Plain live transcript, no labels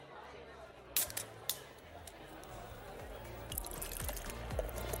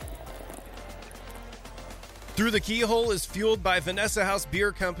Through the Keyhole is fueled by Vanessa House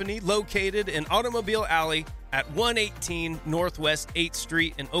Beer Company, located in Automobile Alley at 118 Northwest 8th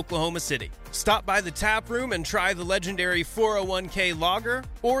Street in Oklahoma City. Stop by the tap room and try the legendary 401k lager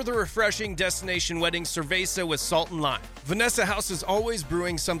or the refreshing Destination Wedding Cerveza with salt and lime. Vanessa House is always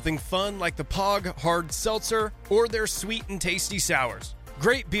brewing something fun like the Pog Hard Seltzer or their sweet and tasty sours.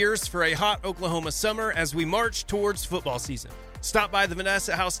 Great beers for a hot Oklahoma summer as we march towards football season. Stop by the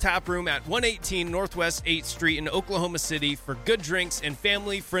Vanessa House Tap Room at 118 Northwest 8th Street in Oklahoma City for good drinks and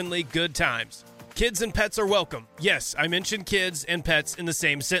family-friendly good times. Kids and pets are welcome. Yes, I mentioned kids and pets in the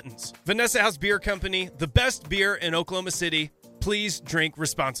same sentence. Vanessa House Beer Company, the best beer in Oklahoma City. Please drink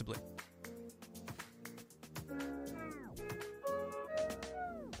responsibly.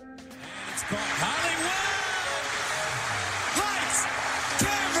 It's caught. Hollywood! Lights!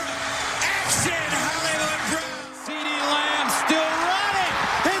 Camera! Action! Hollywood Brown! CD Lamb still running!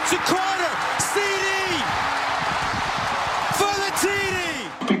 Into corner! CD! For the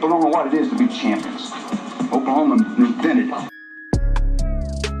TD! People don't know what it is to be champions. Oklahoma invented it.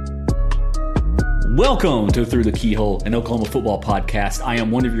 Welcome to Through the Keyhole, an Oklahoma football podcast. I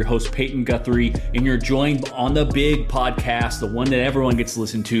am one of your hosts, Peyton Guthrie, and you're joined on the big podcast, the one that everyone gets to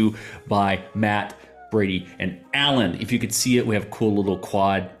listen to, by Matt, Brady, and Alan. If you could see it, we have a cool little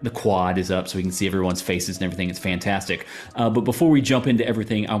quad. The quad is up so we can see everyone's faces and everything. It's fantastic. But before we jump into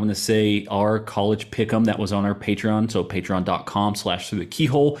everything, I want to say our college pick'em that was on our Patreon. So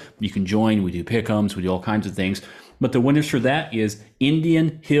patreon.com/throughthekeyhole. You can join. We do pick'ems. We do all kinds of things. But the winners for that is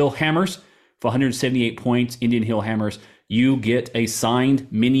Indian Hill Hammers. For 178 points, Indian Hill Hammers, you get a signed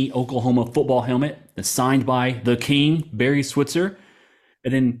mini Oklahoma football helmet that's signed by the King, Barry Switzer.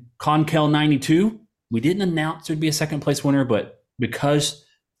 And then Conkel 92, we didn't announce there'd be a second place winner, but because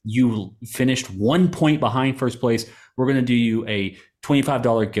you finished 1 point behind first place, we're going to do you a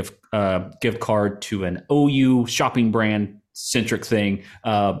 $25 gift card to an OU shopping brand centric thing.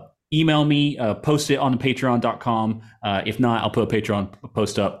 Email me, post it on the patreon.com. If not, I'll put a Patreon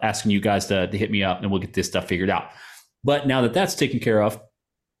post up asking you guys to hit me up and we'll get this stuff figured out. But now that that's taken care of,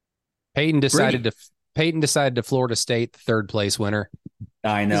 Peyton decided to Florida State, the third place winner.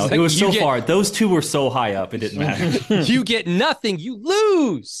 I know. It was so far. Those two were so high up, it didn't matter. You get nothing, you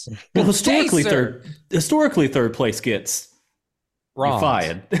lose. Well, historically third place gets wrong.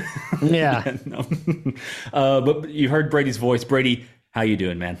 Fired. Yeah. But you heard Brady's voice. Brady, how you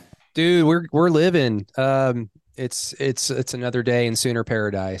doing, man? Dude, we're living. It's another day in Sooner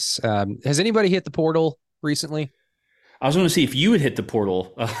Paradise. Has anybody hit the portal recently? I was going to see if you had hit the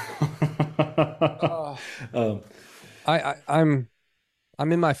portal.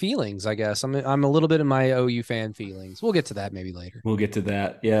 I'm in my feelings, I guess. I'm a little bit in my OU fan feelings. We'll get to that maybe later. We'll get to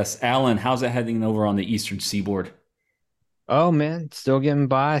that. Yes, Alan, how's it heading over on the Eastern Seaboard? Oh man, still getting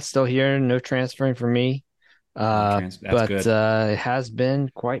by, still here. No transferring for me. But it has been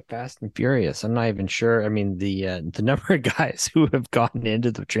quite fast and furious. I'm not even sure. I mean, the number of guys who have gotten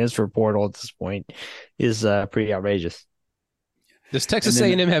into the transfer portal at this point is pretty outrageous. Does Texas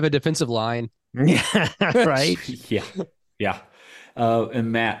A&M have a defensive line? Yeah, right. Yeah.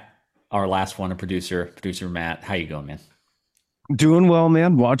 And Matt, our last one, producer Matt, how you going, man? Doing well,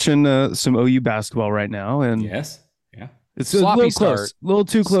 man. Watching some OU basketball right now, and yes. It's a little close, a little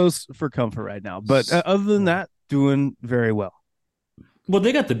too close for comfort right now. But other than that, doing very well. Well,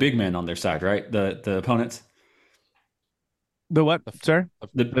 they got the big man on their side, right? The opponents. The what? Sorry?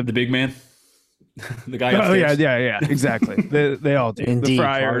 The big man. The guy upstairs. Oh, yeah, exactly. they all do. Indeed, the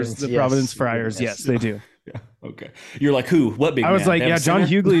Friars, the Providence Friars. Yes, they do. Yeah. Okay. You're like, who? What big man? I was like, yeah, John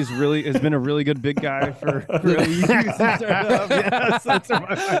Hughley has been a really good big guy for OU. Yes, that's what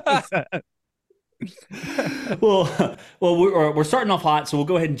my mind said. Well, we're starting off hot, so we'll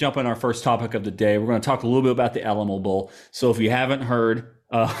go ahead and jump on our first topic of the day. We're going to talk a little bit about the Alamo Bowl. So if you haven't heard,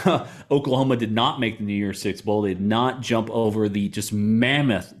 Oklahoma did not make the New Year's Six Bowl. They did not jump over the just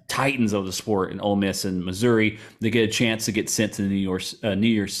mammoth titans of the sport in Ole Miss and Missouri. They get a chance to get sent to the New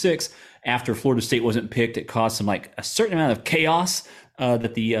Year's Six. After Florida State wasn't picked, it caused some a certain amount of chaos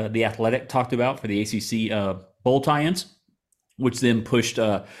that the Athletic talked about for the ACC bowl tie-ins, which then pushed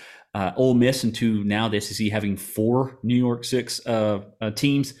Ole Miss into now the SEC having 4 New York Six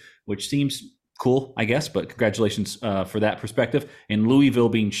teams, which seems cool, I guess. But congratulations for that perspective. And Louisville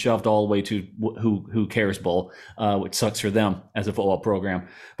being shoved all the way to Who Cares Bowl, which sucks for them as a football program.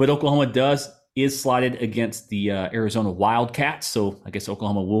 But Oklahoma is slotted against the Arizona Wildcats, so I guess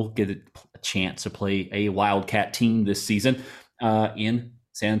Oklahoma will get a chance to play a Wildcat team this season in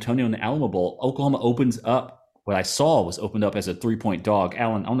San Antonio in the Alamo Bowl. Oklahoma opens up. What I saw was opened up as a 3-point dog.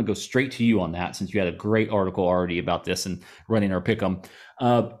 Alan, I want to go straight to you on that since you had a great article already about this and running our pick'em.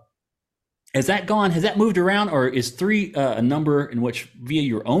 Has that moved around, or is 3 a number in which via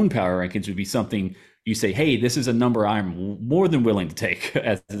your own power rankings would be something you say, hey, this is a number I'm more than willing to take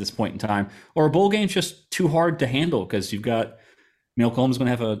at this point in time? Or a bowl game's just too hard to handle because you've got, Oklahoma's going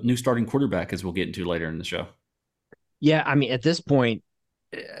to have a new starting quarterback, as we'll get into later in the show. Yeah, I mean, at this point,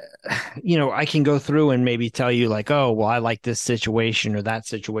 I can go through and maybe tell you like, oh, well, I like this situation or that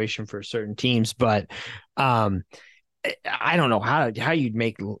situation for certain teams, but I don't know how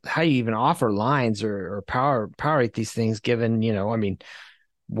you even offer lines or power rate these things given, I mean,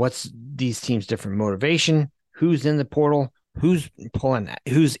 what's these teams' different motivation, who's in the portal, who's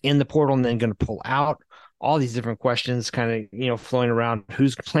in the portal and then going to pull out, all these different questions kind of, flowing around,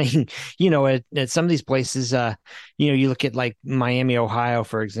 who's playing, at some of these places, you look at like Miami, Ohio,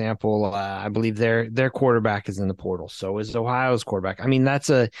 for example, I believe their quarterback is in the portal. So is Ohio's quarterback. I mean,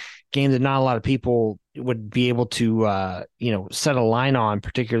 that's a game that not a lot of people would be able to, set a line on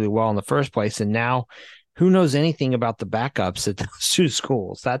particularly well in the first place. And now who knows anything about the backups at those two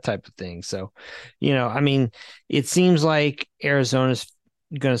schools, that type of thing. So, I mean, it seems like Arizona's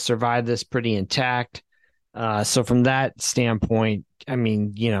going to survive this pretty intact. So from that standpoint, I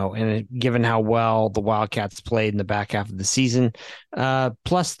mean, and given how well the Wildcats played in the back half of the season,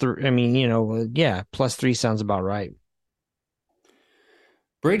 +3, I mean, +3 sounds about right.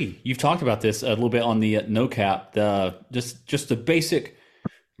 Brady, you've talked about this a little bit on the no cap, just the basic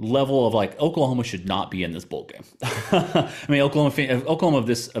level of like Oklahoma should not be in this bowl game. I mean, Oklahoma of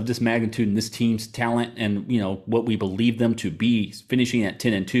this magnitude and this team's talent and what we believe them to be, finishing at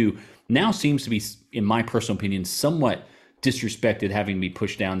 10-2 now seems to be, in my personal opinion, somewhat disrespected, having to be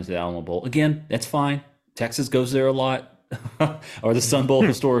pushed down into the Alamo Bowl. Again, that's fine. Texas goes there a lot, or the Sun Bowl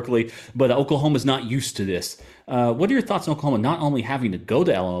historically, but Oklahoma's not used to this. What are your thoughts on Oklahoma not only having to go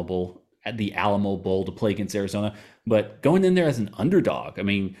to the Alamo Bowl to play against Arizona, but going in there as an underdog? I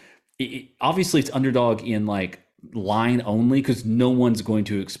mean, obviously it's underdog in like line only because no one's going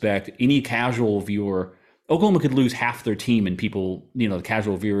to expect any casual viewer. Oklahoma could lose half their team and people, the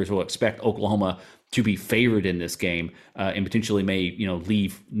casual viewers will expect Oklahoma to be favored in this game and potentially may,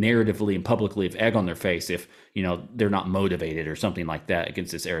 leave narratively and publicly of egg on their face if, they're not motivated or something like that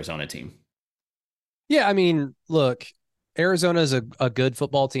against this Arizona team. Yeah, I mean, look, Arizona is a good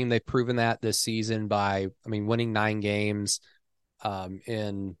football team. They've proven that this season by, winning 9 games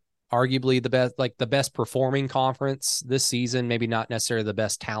in arguably the best performing conference this season, maybe not necessarily the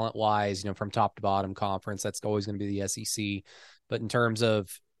best talent wise, from top to bottom conference. That's always going to be the SEC. But in terms of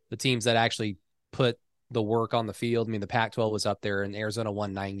the teams that actually put the work on the field, the Pac-12 was up there and Arizona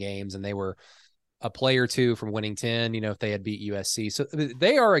won 9 games and they were a play or two from winning 10, if they had beat USC. So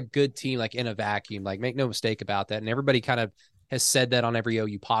they are a good team, like in a vacuum, like make no mistake about that. And everybody kind of has said that on every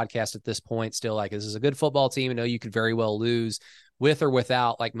OU podcast at this point, still like, this is a good football team. You could very well lose with or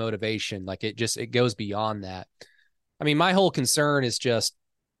without like motivation. Like it goes beyond that. My whole concern is just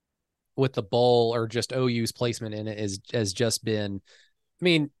with the bowl or just OU's placement in it has just been,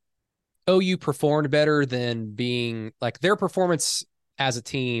 OU performed better than being like their performance as a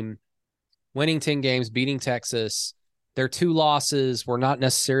team, winning 10 games, beating Texas. Their 2 losses were not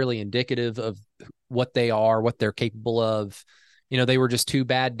necessarily indicative of what they are, what they're capable of. They were just 2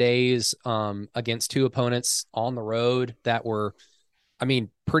 bad days against 2 opponents on the road that were,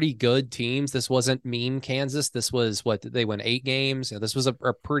 pretty good teams. This wasn't mean Kansas. This was they won 8 games. This was a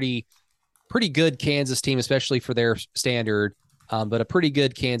pretty good Kansas team, especially for their standard, but a pretty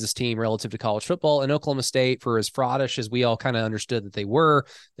good Kansas team relative to college football. And Oklahoma State, for as fraudish as we all kind of understood that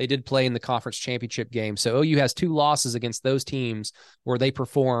they did play in the conference championship game. So OU has 2 losses against those teams where they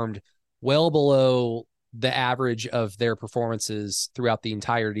performed well below the average of their performances throughout the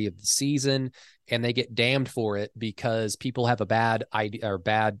entirety of the season, and they get damned for it because people have a bad idea or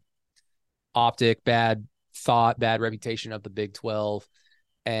bad optic, bad thought, bad reputation of the Big 12.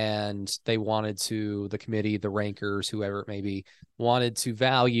 And they wanted to, the committee, the rankers, whoever it may be, wanted to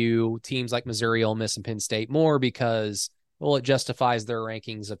value teams like Missouri, Ole Miss, and Penn State more because, well, it justifies their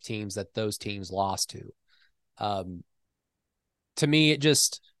rankings of teams that those teams lost to. To me,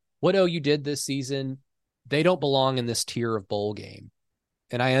 what OU did this season, they don't belong in this tier of bowl game.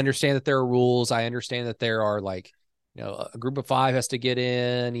 And I understand that there are rules. I understand that there are like, a group of 5 has to get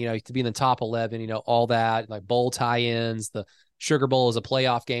in, to be in the top 11, all that, like bowl tie-ins. The Sugar Bowl is a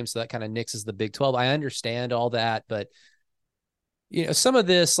playoff game, so that kind of nixes the Big 12. I understand all that, but some of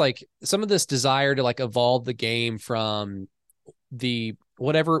this desire to like evolve the game from the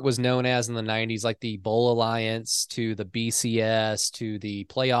whatever it was known as in the 90s, like the Bowl Alliance to the BCS to the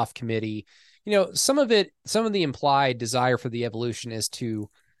playoff committee, some of the implied desire for the evolution is to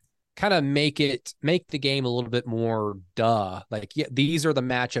kind of make the game a little bit more like, yeah, these are the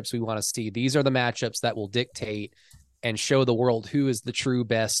matchups we want to see. These are the matchups that will dictate and show the world who is the true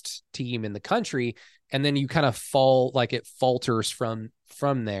best team in the country. And then you kind of it falters from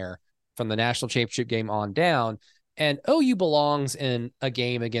there, from the national championship game on down. And OU belongs in a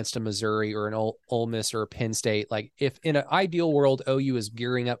game against a Missouri or an Ole Miss or a Penn State. Like, if in an ideal world, OU is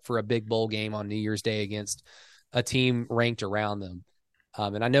gearing up for a big bowl game on New Year's Day against a team ranked around them.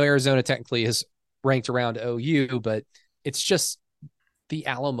 And I know Arizona technically is ranked around OU, but it's just the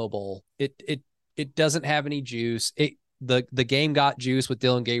Alamo Bowl. It doesn't have any juice. The game got juice with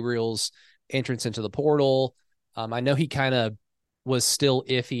Dylan Gabriel's entrance into the portal. I know he kind of was still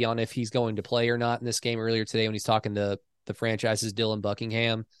iffy on if he's going to play or not in this game earlier today when he's talking to the franchise's Dylan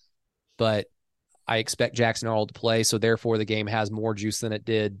Buckingham, but I expect Jackson Arnold to play. So therefore the game has more juice than it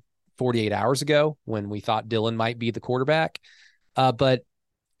did 48 hours ago when we thought Dylan might be the quarterback. But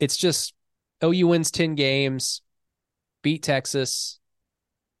it's just OU wins 10 games, beat Texas.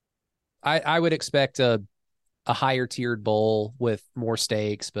 I would expect a higher tiered bowl with more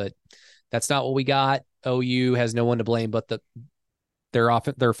stakes, but that's not what we got. OU has no one to blame but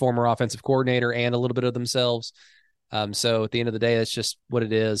their former offensive coordinator and a little bit of themselves. So at the end of the day, that's just what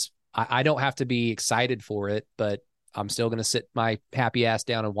it is. I don't have to be excited for it, but I'm still going to sit my happy ass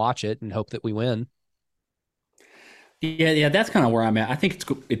down and watch it and hope that we win. Yeah, that's kind of where I'm at. I think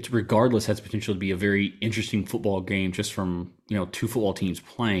it's regardless has potential to be a very interesting football game just from, two football teams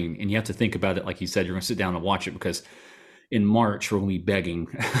playing. And you have to think about it, like you said, you're going to sit down and watch it because in March we're going to be begging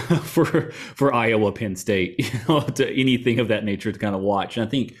for Iowa, Penn State, to anything of that nature to kind of watch. And I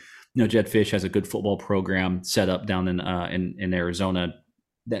think, Jedd Fisch has a good football program set up down in Arizona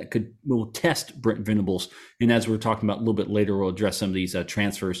that will test Brent Venables. And as we're talking about a little bit later, we'll address some of these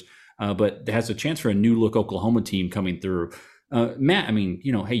transfers. But it has a chance for a new look Oklahoma team coming through. Matt, I mean,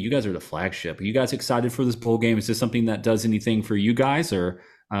 hey, you guys are the flagship. Are you guys excited for this bowl game? Is this something that does anything for you guys, or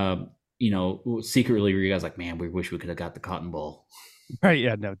secretly were you guys like, man, we wish we could have got the Cotton Bowl? Right?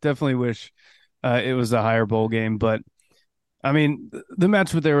 Yeah, no, definitely wish it was a higher bowl game. But I mean, the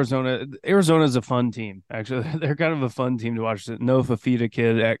match with Arizona is a fun team. Actually, they're kind of a fun team to watch. No Fafita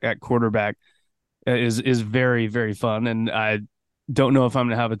kid at quarterback is very, very fun, and I don't know if I'm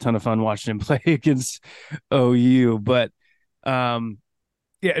going to have a ton of fun watching him play against OU, but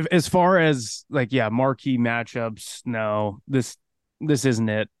as far as marquee matchups, no, this isn't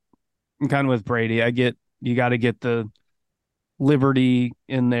it. I'm kind of with Brady. I get you got to get the Liberty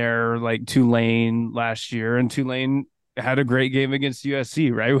in there, like Tulane last year, and Tulane had a great game against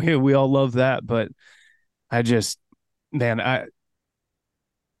USC, right? We all love that, but I'm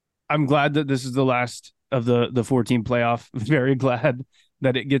glad that this is the last of the 14 playoff. Very glad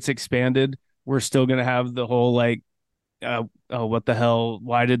that it gets expanded. We're still going to have the whole what the hell?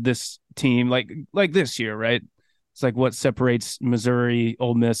 Why did this team like this year, right? It's like what separates Missouri,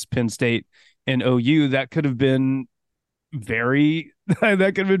 Ole Miss, Penn State, and OU. That could have been very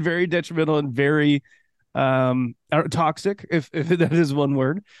detrimental and very toxic, if that is one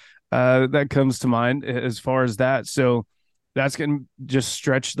word that comes to mind as far as that. So that's going to just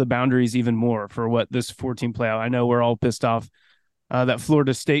stretch the boundaries even more for what this 14 playoff. I know we're all pissed off that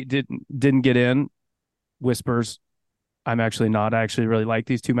Florida State didn't get in. Whispers. I'm actually not. I actually really like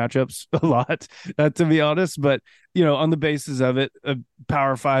these two matchups a lot, to be honest. But, on the basis of it, a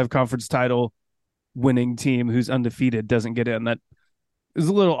Power 5 conference title winning team who's undefeated doesn't get in. That is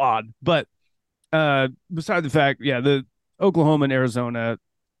a little odd. But beside the fact, the Oklahoma and Arizona,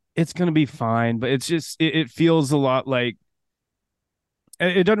 it's going to be fine. But it's just it feels a lot like –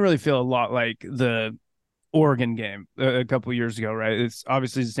 it doesn't really feel a lot like the Oregon game a couple of years ago, right? It's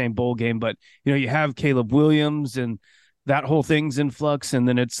obviously the same bowl game, but, you have Caleb Williams and – that whole thing's in flux, and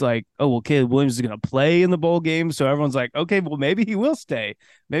then it's like, oh, well, Caleb Williams is going to play in the bowl game, so everyone's like, okay, well, maybe he will stay.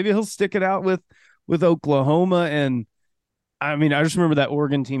 Maybe he'll stick it out with Oklahoma. And, I mean, I just remember that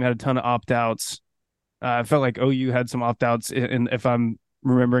Oregon team had a ton of opt-outs. I felt like OU had some opt-outs, and if I'm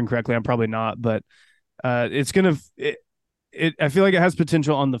remembering correctly, I'm probably not, but it's going to I feel like it has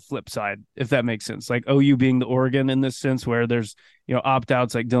potential on the flip side, if that makes sense. Like OU being the Oregon in this sense, where there's,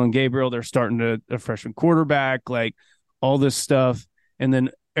 opt-outs like Dylan Gabriel, they're starting a freshman quarterback, like all this stuff. And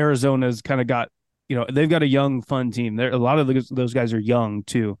then Arizona's kind of got, they've got a young, fun team. A lot of those guys are young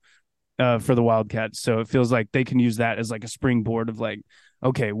too, for the Wildcats. So it feels like they can use that as like a springboard of like,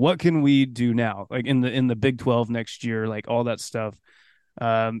 okay, what can we do now? Like in the Big 12 next year, like all that stuff.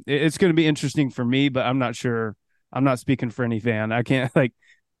 It's going to be interesting for me, but I'm not sure. I'm not speaking for any fan. I can't if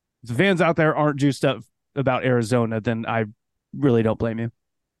the fans out there aren't juiced up about Arizona, then I really don't blame you.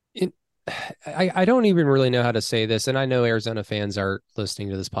 I don't even really know how to say this, and I know Arizona fans are listening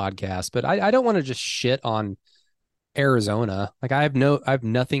to this podcast, but I don't want to just shit on Arizona. Like I have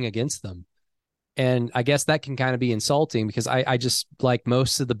nothing against them. And I guess that can kind of be insulting because I just like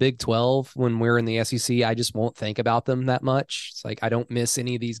most of the Big 12 when we're in the SEC, I just won't think about them that much. It's like I don't miss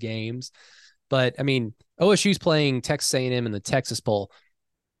any of these games. But I mean, OSU's playing Texas A&M in the Texas Bowl.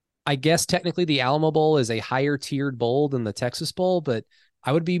 I guess technically the Alamo Bowl is a higher tiered bowl than the Texas Bowl, but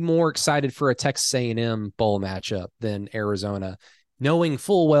I would be more excited for a Texas A&M bowl matchup than Arizona, knowing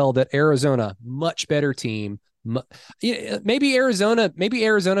full well that Arizona, much better team. Maybe Arizona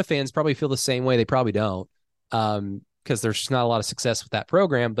fans probably feel the same way. They probably don't, because there's just not a lot of success with that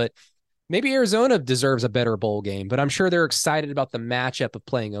program. But maybe Arizona deserves a better bowl game. But I'm sure they're excited about the matchup of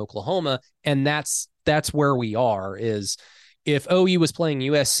playing Oklahoma, and that's where we are. Is if OU was playing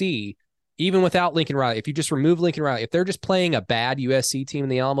USC, even without Lincoln Riley, if you just remove Lincoln Riley, if they're just playing a bad USC team in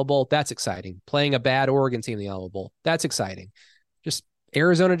the Alamo Bowl, that's exciting. Playing a bad Oregon team in the Alamo Bowl, that's exciting. Just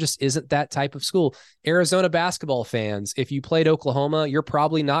Arizona just isn't that type of school. Arizona basketball fans, if you played Oklahoma, you're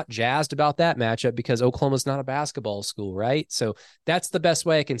probably not jazzed about that matchup because Oklahoma's not a basketball school, right? So that's the best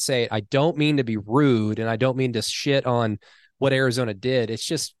way I can say it. I don't mean to be rude, and I don't mean to shit on what Arizona did. It's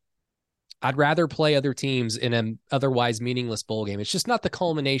just I'd rather play other teams in an otherwise meaningless bowl game. It's just not the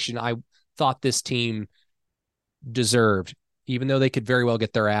culmination I thought this team deserved, even though they could very well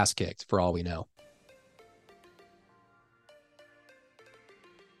get their ass kicked for all we know.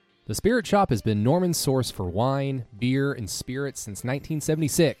 The Spirit Shop has been Norman's source for wine, beer, and spirits since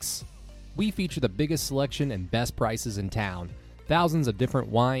 1976. We feature the biggest selection and best prices in town. Thousands of different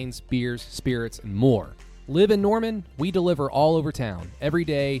wines, beers, spirits, and more. Live in Norman, we deliver all over town, every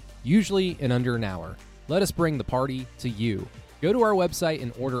day, usually in under an hour. Let us bring the party to you. Go to our website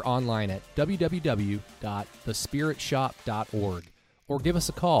and order online at www.thespiritshop.org or give us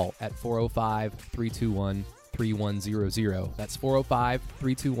a call at 405-321-3100. That's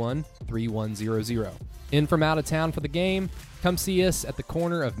 405-321-3100. In from out of town for the game? Come see us at the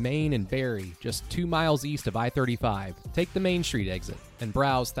corner of Main and Berry, just 2 miles east of I-35. Take the Main Street exit and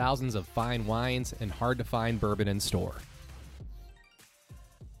browse thousands of fine wines and hard-to-find bourbon in store.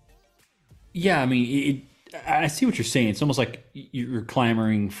 Yeah, I mean, I see what you're saying. It's almost like you're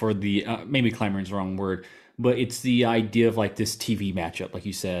clamoring for the maybe clamoring is the wrong word, but it's the idea of like this TV matchup, like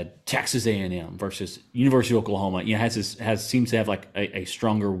you said, Texas A&M versus University of Oklahoma. You know, seems to have like a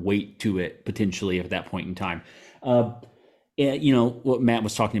stronger weight to it potentially at that point in time. You know what Matt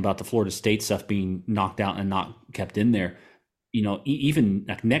was talking about, the Florida State stuff being knocked out and not kept in there. You know, even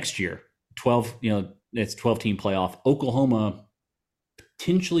like next year, 12. You know, it's 12-team playoff. Oklahoma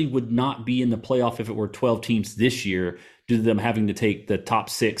potentially would not be in the playoff if it were 12 teams this year, due to them having to take the top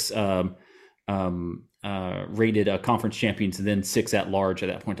 6 rated conference champions and then 6 at large at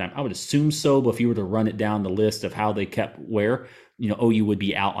that point in time. I would assume so, but if you were to run it down the list of how they kept where, you know, OU would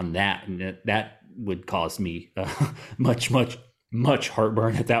be out on that, and that would cause me much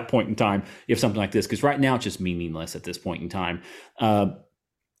heartburn at that point in time if something like this, because right now it's just meaningless at this point in time.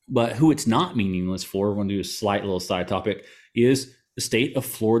 But who it's not meaningless for, we're going to do a slight little side topic, is the state of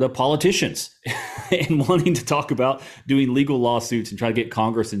Florida politicians and wanting to talk about doing legal lawsuits and try to get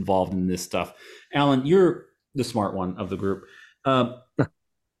Congress involved in this stuff. Alan, you're the smart one of the group.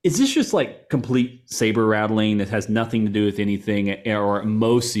 Is this just like complete saber rattling that has nothing to do with anything, or at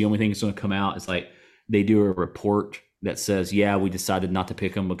most the only thing that's going to come out is like they do a report that says, yeah, we decided not to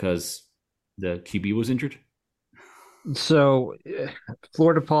pick him because the QB was injured? So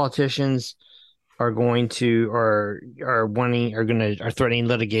Florida politicians are threatening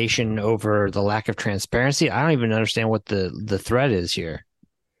litigation over the lack of transparency. I don't even understand what the threat is here.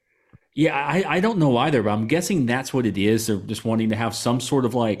 Yeah, I don't know either, but I'm guessing that's what it is. They're just wanting to have some sort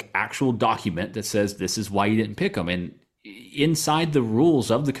of like actual document that says this is why you didn't pick them. And inside the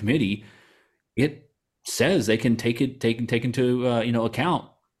rules of the committee, it says they can take into account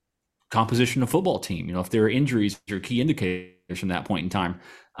composition of football team. You know, if there are injuries or key indicators from that point in time.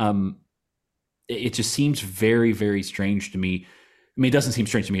 It just seems very, very strange to me. I mean, it doesn't seem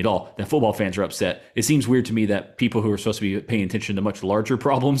strange to me at all that football fans are upset. It seems weird to me that people who are supposed to be paying attention to much larger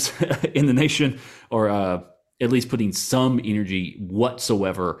problems in the nation are at least putting some energy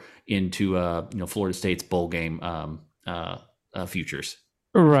whatsoever into Florida State's bowl game futures.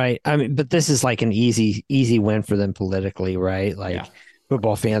 Right. I mean, but this is like an easy win for them politically, right? Like, yeah.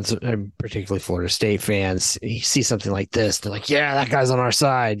 Football fans, particularly Florida State fans, you see something like this, they're like, yeah, that guy's on our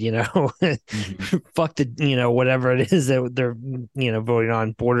side, you know, mm-hmm. Fuck the, you know, whatever it is that they're, you know, voting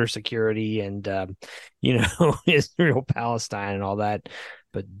on, border security and, Israel, Palestine and all that.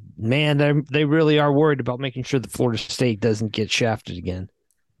 But man, they really are worried about making sure that Florida State doesn't get shafted again.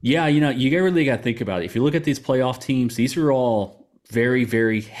 Yeah, you really got to think about it. If you look at these playoff teams, these are all very,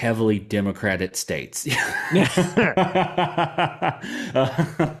 very heavily Democratic states. No,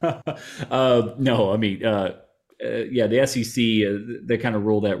 I mean, yeah, the SEC, they kind of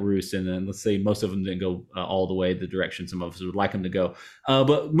rule that roost. And then let's say most of them didn't go all the way the direction some of us would like them to go.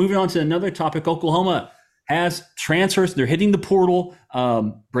 But moving on to another topic, Oklahoma has transfers. They're hitting the portal.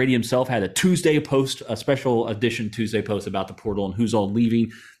 Brady himself had a special edition Tuesday post about the portal and who's all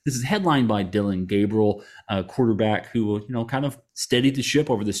leaving. This is headlined by Dillon Gabriel, a quarterback who, kind of steadied the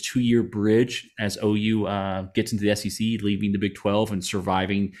ship over this 2-year bridge as OU gets into the SEC, leaving the Big 12 and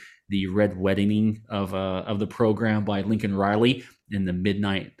surviving the red wedding of the program by Lincoln Riley in the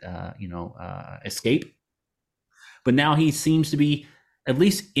midnight, escape. But now he seems to be at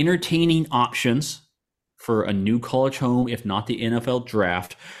least entertaining options for a new college home, if not the NFL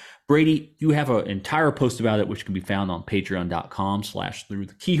draft. Brady, you have an entire post about it, which can be found on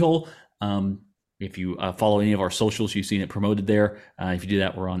patreon.com/throughthekeyhole. If you follow any of our socials, you've seen it promoted there. If you do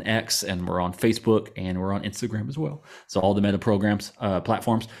that, we're on X and we're on Facebook and we're on Instagram as well. So all the meta programs,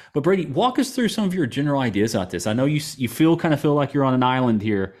 platforms. But Brady, walk us through some of your general ideas about this. I know you feel like you're on an island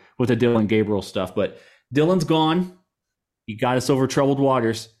here with the Dillon Gabriel stuff, but Dillon's gone. He got us over troubled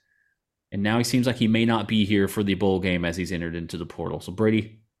waters. And now he seems like he may not be here for the bowl game as he's entered into the portal. So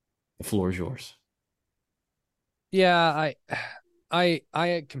Brady, the floor is yours. Yeah, I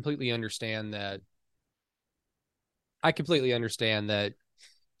completely understand that.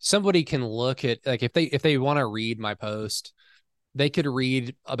 Somebody can look at, like, if they want to read my post, they could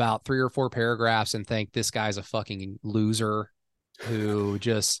read about 3 or 4 paragraphs and think this guy's a fucking loser who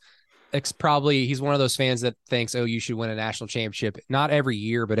just he's one of those fans that thinks, oh, you should win a national championship, not every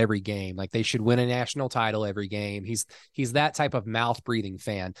year, but every game. Like, they should win a national title every game. He's that type of mouth breathing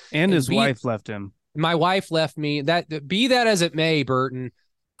fan. And his wife left him. My wife left me. That, be that as it may, Burton,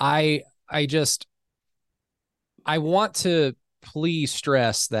 I want to please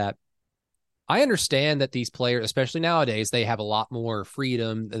stress that I understand that these players, especially nowadays, they have a lot more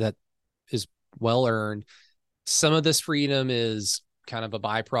freedom that is well earned. Some of this freedom is kind of a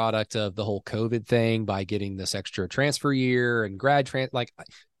byproduct of the whole COVID thing by getting this extra transfer year and like,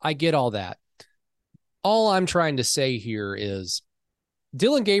 I get all that. All I'm trying to say here is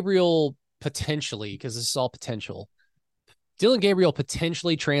Dillon Gabriel potentially, because this is all potential, Dillon Gabriel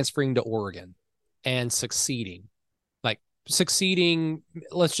potentially transferring to Oregon and succeeding,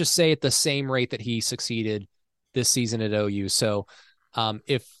 let's just say at the same rate that he succeeded this season at OU. So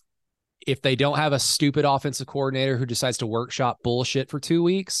if they don't have a stupid offensive coordinator who decides to workshop bullshit for 2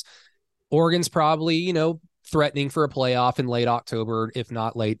 weeks, Oregon's probably, threatening for a playoff in late October, if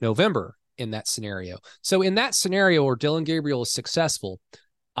not late November in that scenario. So in that scenario where Dillon Gabriel is successful,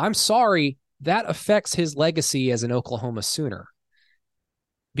 I'm sorry, that affects his legacy as an Oklahoma Sooner.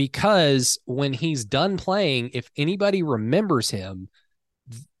 Because when he's done playing, if anybody remembers him,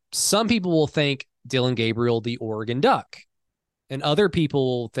 some people will think Dillon Gabriel, the Oregon Duck. And other people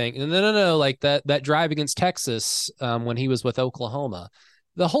will think, no, like that drive against Texas when he was with Oklahoma.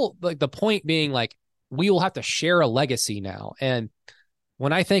 The point being, like, we will have to share a legacy now. And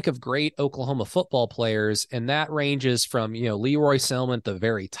when I think of great Oklahoma football players, and that ranges from, Leroy Selman at the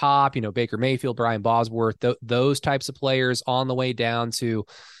very top, Baker Mayfield, Brian Bosworth, those types of players, on the way down to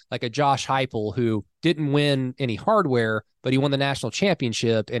like a Josh Heupel, who didn't win any hardware, but he won the national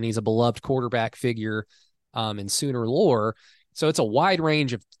championship and he's a beloved quarterback figure in Sooner lore. So it's a wide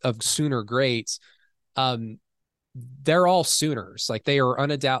range of Sooner greats. They're all Sooners. Like, they are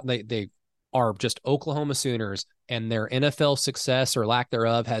undoubtedly, they are just Oklahoma Sooners, and their NFL success or lack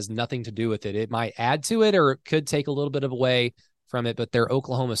thereof has nothing to do with it. It might add to it, or it could take a little bit of away from it, but they're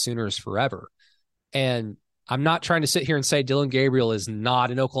Oklahoma Sooners forever. And I'm not trying to sit here and say Dillon Gabriel is not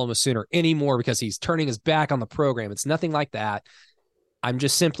an Oklahoma Sooner anymore because he's turning his back on the program. It's nothing like that. I'm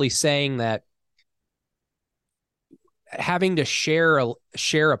just simply saying that having to share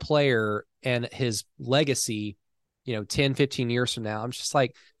a player and his legacy, 10, 15 years from now, I'm just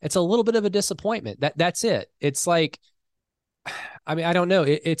like, it's a little bit of a disappointment. That's it. It's like, I mean, I don't know.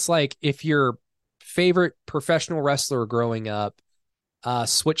 It's like if your favorite professional wrestler growing up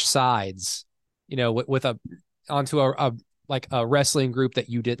switch sides, onto a wrestling group that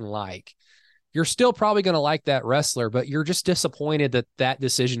you didn't like. You're still probably going to like that wrestler, but you're just disappointed that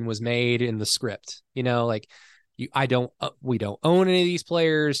decision was made in the script. We don't own any of these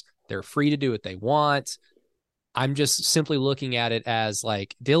players. They're free to do what they want. I'm just simply looking at it as,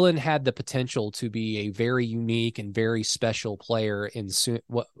 like, Dillon had the potential to be a very unique and very special player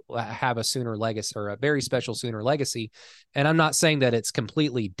have a Sooner legacy, or a very special Sooner legacy. And I'm not saying that it's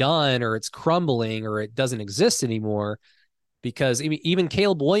completely done or it's crumbling or it doesn't exist anymore. because even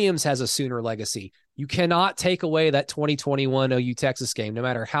Caleb Williams has a Sooner legacy. You cannot take away that 2021 OU Texas game, no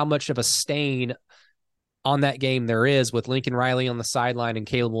matter how much of a stain on that game there is, with Lincoln Riley on the sideline and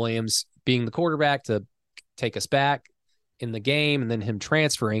Caleb Williams being the quarterback to take us back in the game, and then him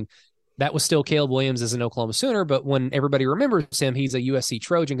transferring. That was still Caleb Williams as an Oklahoma Sooner, but when everybody remembers him, he's a USC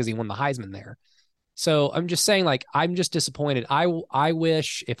Trojan because he won the Heisman there. So I'm just saying, like, I'm just disappointed. I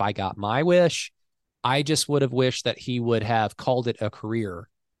wish, if I got my wish, I just would have wished that he would have called it a career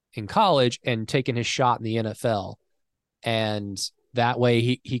in college and taken his shot in the NFL. And that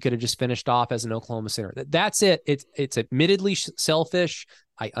way he could have just finished off as an Oklahoma Sooner. That's it. It's admittedly selfish.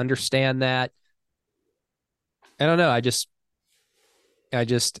 I understand that. I don't know.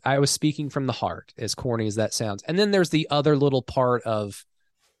 I was speaking from the heart, as corny as that sounds. And then there's the other little part of,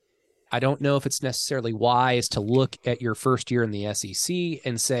 I don't know if it's necessarily wise to look at your first year in the SEC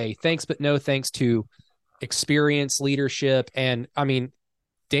and say thanks, but no thanks to experience, leadership, and I mean,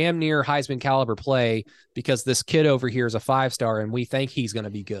 damn near Heisman caliber play, because this kid over here is a 5-star and we think he's going to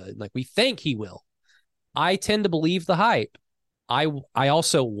be good. Like, we think he will. I tend to believe the hype. I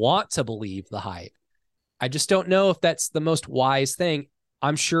also want to believe the hype. I just don't know if that's the most wise thing.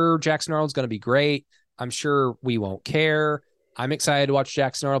 I'm sure Jackson Arnold's going to be great. I'm sure we won't care. I'm excited to watch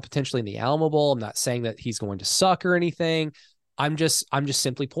Jackson Arnold potentially in the Alamo Bowl. I'm not saying that he's going to suck or anything. I'm just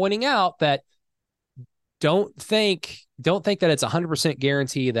simply pointing out that don't think that it's 100%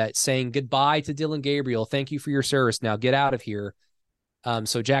 guarantee that saying goodbye to Dylan Gabriel, thank you for your service, now get out of here,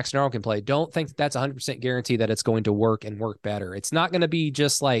 so Jackson Arnold can play. Don't think that that's 100% guarantee that it's going to work and work better. It's not going to be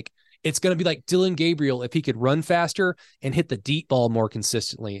just like, it's going to be like Dylan Gabriel if he could run faster and hit the deep ball more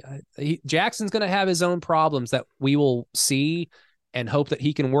consistently. Jackson's going to have his own problems that we will see and hope that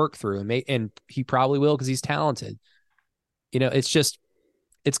he can work through. And he probably will, because he's talented. You know, it's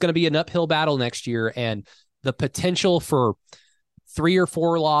going to be an uphill battle next year. And the potential for 3 or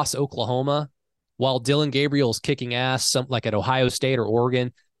 4 loss Oklahoma while Dylan Gabriel's kicking ass, something like at Ohio State or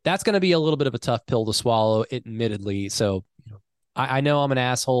Oregon, that's going to be a little bit of a tough pill to swallow, admittedly. So, I know I'm an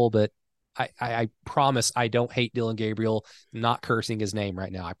asshole, but I promise I don't hate Dylan Gabriel. I'm not cursing his name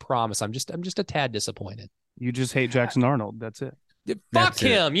right now. I promise. I'm just a tad disappointed. You just hate Jackson Arnold. That's it. Fuck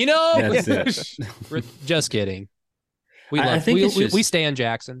him. You know. That's it. Just kidding. We stand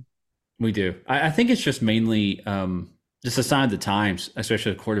Jackson. We do. I think it's just mainly just a sign of the times,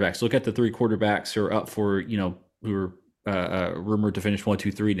 especially the quarterbacks. Look at the 3 quarterbacks who are up for, who are rumored to finish 1, 2,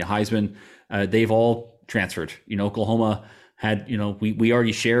 3 in the Heisman. They've all transferred. Oklahoma had, we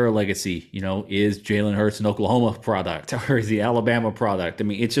already share a legacy. Is Jalen Hurts an Oklahoma product, or is he Alabama product? I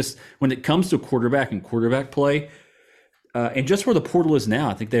mean, it's just, when it comes to quarterback and quarterback play, and just where the portal is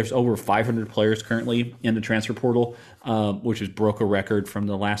now, I think there's over 500 players currently in the transfer portal, which has broke a record from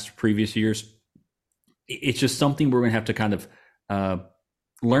the last previous years. It's just something we're going to have to kind of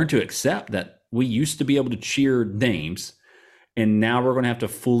learn to accept, that we used to be able to cheer names, and now we're going to have to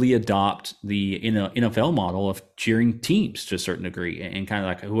fully adopt the NFL model of cheering teams to a certain degree, and kind of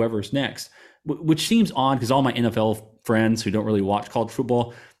like whoever's next, which seems odd, because all my NFL friends who don't really watch college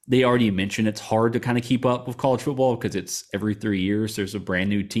football, they already mentioned it's hard to kind of keep up with college football, because it's every 3 years there's a brand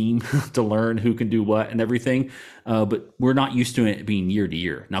new team to learn who can do what and everything. But we're not used to it being year to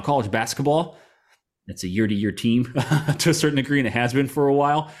year. Now, college basketball, it's a year-to-year team to a certain degree, and it has been for a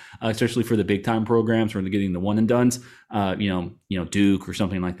while, especially for the big-time programs where they're getting the one-and-dones, Duke or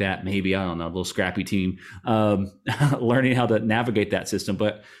something like that. Maybe, I don't know, a little scrappy team, learning how to navigate that system.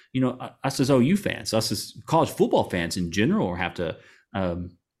 But, us as OU fans, us as college football fans in general, have to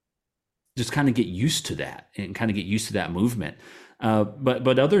just kind of get used to that and kind of get used to that movement.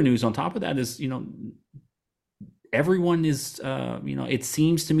 But other news on top of that is, everyone is, it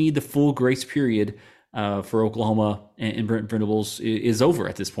seems to me the full grace period for Oklahoma and Brent Venables is over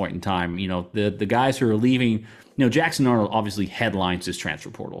at this point in time. The guys who are leaving, Jackson Arnold obviously headlines this transfer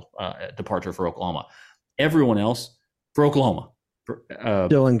portal departure for Oklahoma. Everyone else for Oklahoma.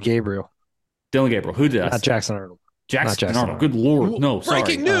 Dylan Gabriel. Who did Not Jackson Arnold. Jackson Arnold. Good Lord. No, sorry.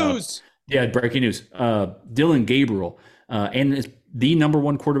 Breaking news. Breaking news. Dylan Gabriel, and it's the number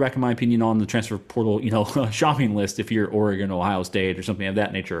 1 quarterback, in my opinion, on the transfer portal, shopping list if you're Oregon, Ohio State, or something of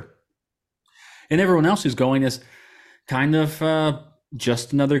that nature. And everyone else who's going is kind of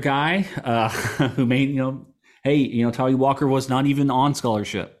just another guy who may, Tally Walker was not even on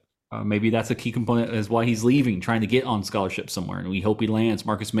scholarship. Maybe that's a key component as why he's leaving, trying to get on scholarship somewhere. And we hope he lands.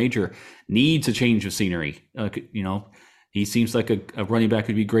 Marcus Major needs a change of scenery. He seems like a running back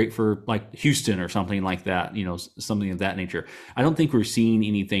could be great for like Houston or something like that, something of that nature. I don't think we're seeing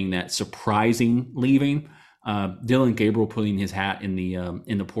anything that's surprising leaving. Dylan Gabriel putting his hat in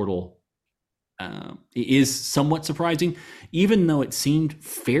the portal, is somewhat surprising, even though it seemed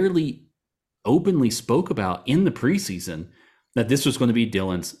fairly openly spoke about in the preseason that this was going to be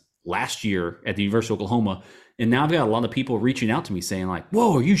Dylan's last year at the University of Oklahoma. And now I've got a lot of people reaching out to me saying like,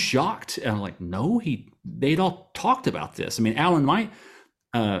 whoa, are you shocked? And I'm like, no, they'd all talked about this. I mean, Alan,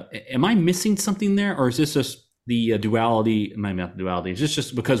 am I missing something there? Or is this just the duality? Maybe not the duality. Is this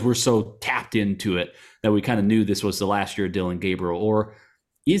just because we're so tapped into it that we kind of knew this was the last year of Dylan Gabriel? Or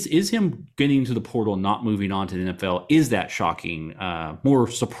is him getting into the portal and not moving on to the NFL, is that shocking, more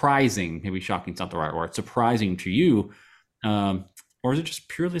surprising? Maybe shocking's not the right word. Surprising to you? Or is it just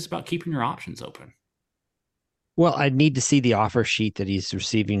purely about keeping your options open? Well, I'd need to see the offer sheet that he's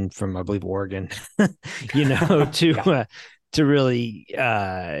receiving from, I believe, Oregon, to really,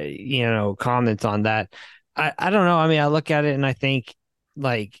 comment on that. I don't know. I mean, I look at it and I think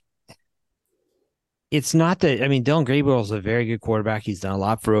like, it's not that, I mean, Dylan Gabriel is a very good quarterback. He's done a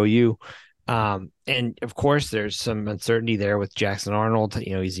lot for OU. And of course there's some uncertainty there with Jackson Arnold.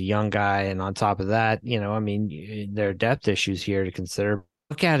 He's a young guy. And on top of that, I mean, there are depth issues here to consider.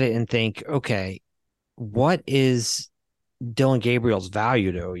 Look at it and think, okay, what is Dylan Gabriel's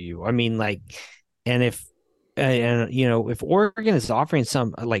value to OU? I mean, like, and if Oregon is offering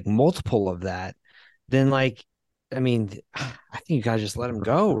some like multiple of that, then like, I mean, I think you gotta just let him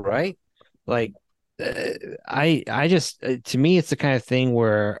go, right? Like, I just, to me, it's the kind of thing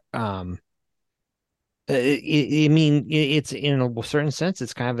where, it's in a certain sense,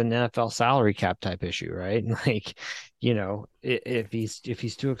 it's kind of an NFL salary cap type issue, right? Like, if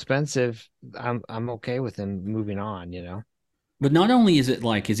he's too expensive, I'm okay with him moving on, But not only is it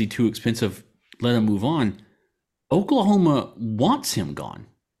like, is he too expensive? Let him move on. Oklahoma wants him gone.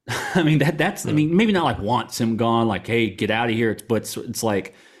 I mean, that's, I mean, maybe not like wants him gone, like, hey, get out of here. But it's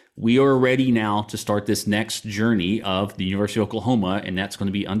like, we are ready now to start this next journey of the University of Oklahoma, and that's going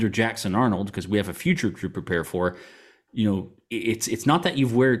to be under Jackson Arnold because we have a future to prepare for. It's not that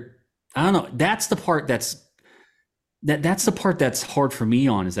I don't know. That's the part that's the part that's hard for me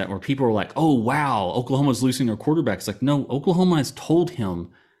on, is that where people are like, oh, wow, Oklahoma's losing their quarterback. It's like, no, Oklahoma has told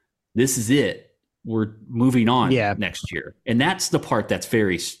him this is it. We're moving on next year. And that's the part that's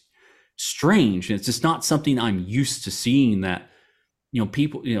very strange. And it's just not something I'm used to seeing, that,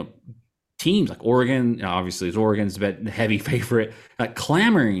 people, teams like Oregon, obviously Oregon's the heavy favorite,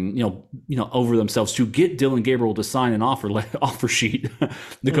 clamoring, over themselves to get Dylan Gabriel to sign an offer sheet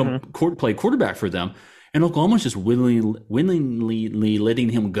to come play quarterback for them. And Oklahoma's just willingly letting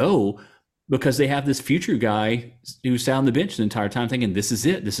him go because they have this future guy who sat on the bench the entire time thinking, this is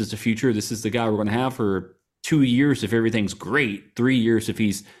it. This is the future. This is the guy we're going to have for 2 years if everything's great, 3 years if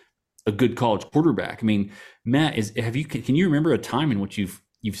he's a good college quarterback. I mean, Matt, can you remember a time in which you've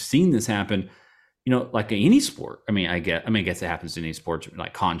seen this happen, like any sport? I guess it happens in any sports,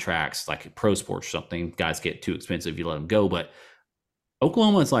 like contracts, like pro sports or something. Guys get too expensive, you let them go. But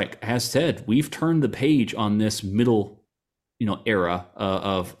Oklahoma is has said, we've turned the page on this middle, era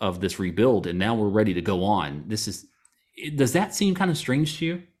of this rebuild, and now we're ready to go on. Does that seem kind of strange to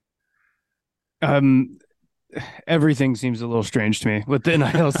you? Everything seems a little strange to me with the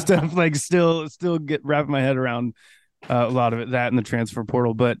NIL stuff. Like, still get wrapping my head around a lot of it, that and the transfer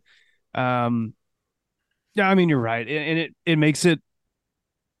portal. But yeah, I mean, you're right, and it makes it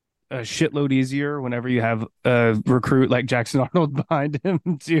a shitload easier whenever you have a recruit like Jackson Arnold behind him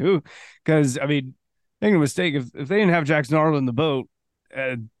too. Because I mean, make no mistake, if they didn't have Jackson Arnold in the boat,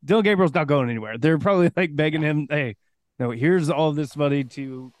 Dylan Gabriel's not going anywhere. They're probably like begging him, hey, no, here's all this money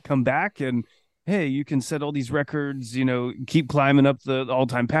to come back, and hey, you can set all these records, keep climbing up the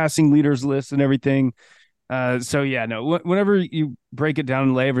all-time passing leaders list and everything. So yeah, no, whenever you break it down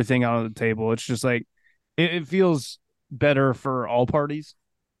and lay everything out on the table, it's just like, it feels better for all parties.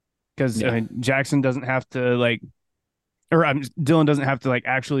 Because I mean, Jackson doesn't have to Dylan doesn't have to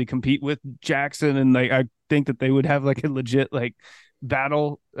actually compete with Jackson, and I think that they would have a legit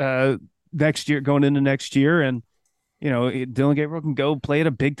battle next year, going into next year, and Dylan Gabriel can go play at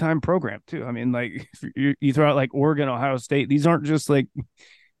a big time program too. I mean, if you throw out Oregon, Ohio State, these aren't just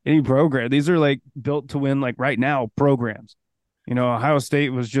any program. These are built to win right now programs. Ohio State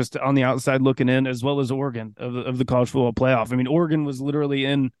was just on the outside looking in, as well as Oregon of the college football playoff. I mean, Oregon was literally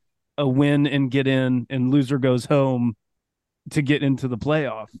in a win and get in, and loser goes home to get into the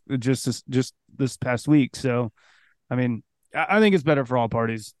playoff just this past week. So, I mean, I think it's better for all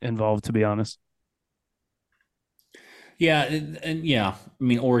parties involved, to be honest. Yeah, and yeah, I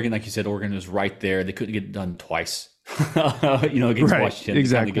mean, Oregon, like you said, Oregon was right there. They couldn't get it done twice, against Washington,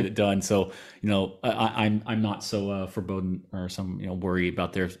 exactly, to get it done. So, I'm not so foreboding or some worry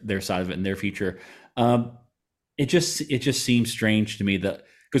about their side of it and their future. It just seems strange to me that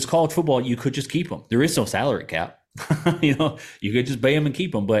because college football, you could just keep them. There is no salary cap. You could just pay them and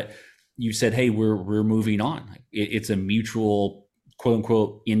keep them. But you said, hey, we're moving on. It's a mutual quote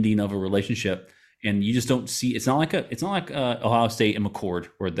unquote ending of a relationship. And you just don't see. It's not like Ohio State and McCord,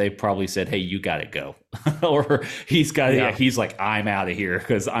 where they probably said, "Hey, you got to go," or he's got. Yeah. He's like, "I'm out of here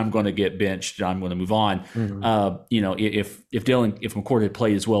because I'm going to get benched. And I'm going to move on." Mm-hmm. If McCord had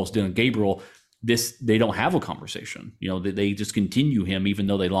played as well as Dylan Gabriel, they don't have a conversation. They just continue him, even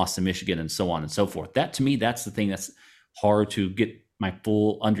though they lost to Michigan and so on and so forth. That to me, that's the thing that's hard to get my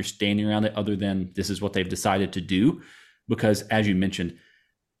full understanding around it. Other than this is what they've decided to do, because as you mentioned,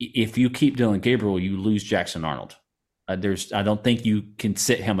 if you keep Dylan Gabriel, you lose Jackson Arnold. I don't think you can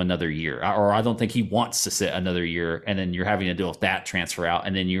sit him another year, or I don't think he wants to sit another year, and then you're having to deal with that transfer out,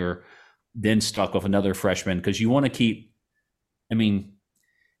 and then you're then stuck with another freshman because you want to keep. I mean,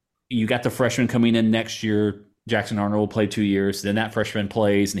 you got the freshman coming in next year. Jackson Arnold will play 2 years. Then that freshman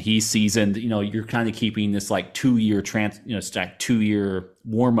plays, and he's seasoned. You're kind of keeping this like 2-year 2-year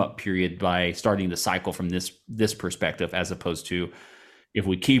warm up period by starting the cycle from this perspective, as opposed to. If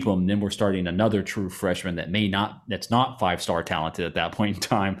we keep them, then we're starting another true freshman that's not 5-star talented at that point in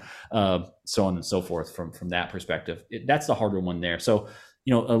time, so on and so forth from that perspective. That's the harder one there. So,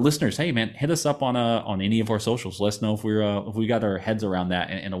 listeners, hey man, hit us up on any of our socials. Let us know if we got our heads around that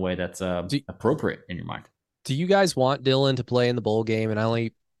in a way that's appropriate in your mind. Do you guys want Dylan to play in the bowl game? And I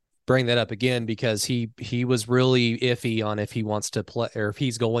only bring that up again because he was really iffy on if he wants to play or if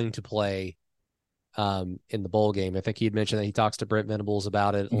he's going to play in the bowl game. I think he had mentioned that he talks to Brent Venables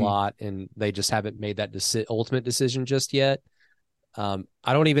about it a lot, and they just haven't made that ultimate decision just yet. I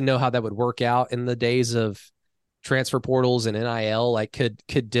don't even know how that would work out in the days of transfer portals and NIL. Like, could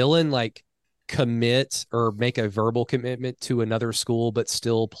Dylan like commit or make a verbal commitment to another school but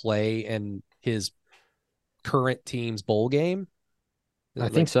still play in his current team's bowl game? I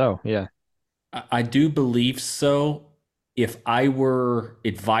think so. Yeah, I do believe so. If I were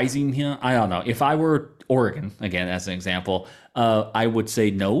advising him, I don't know. If I were Oregon, again, as an example, I would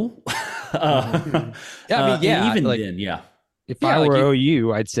say no. Even then, yeah. If I were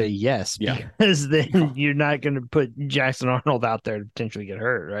OU, I'd say yes, because then you're not going to put Jackson Arnold out there to potentially get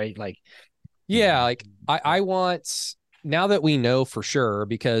hurt, right? Like, yeah, like I want, now that we know for sure,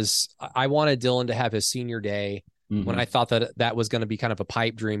 because I wanted Dylan to have his senior day when I thought that was going to be kind of a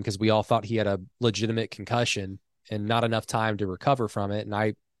pipe dream, because we all thought he had a legitimate concussion and not enough time to recover from it. And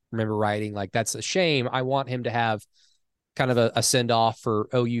I remember writing like, that's a shame. I want him to have kind of a send off for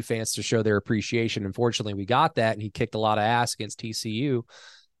OU fans to show their appreciation. Unfortunately, we got that, and he kicked a lot of ass against TCU.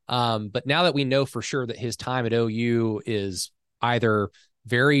 But now that we know for sure that his time at OU is either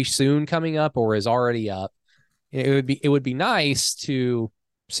very soon coming up or is already up, it would be nice to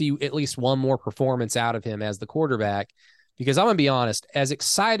see at least one more performance out of him as the quarterback. Because I'm going to be honest, as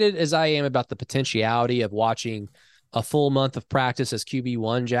excited as I am about the potentiality of watching a full month of practice as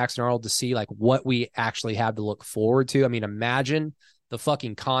QB1 Jackson Arnold to see like what we actually have to look forward to. I mean, imagine the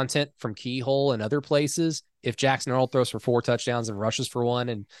fucking content from Keyhole and other places if Jackson Arnold throws for 4 touchdowns and rushes for 1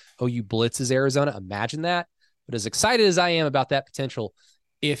 and OU blitzes Arizona. Imagine that. But as excited as I am about that potential,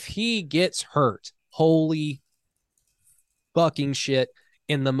 if he gets hurt, holy fucking shit,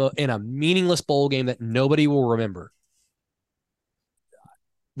 in a meaningless bowl game that nobody will remember,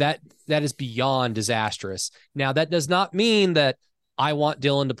 that is beyond disastrous. Now, that does not mean that I want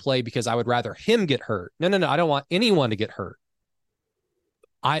Dylan to play because I would rather him get hurt. No. I don't want anyone to get hurt.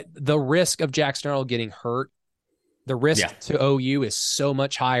 The risk of Jackson Arnold getting hurt, the risk to OU is so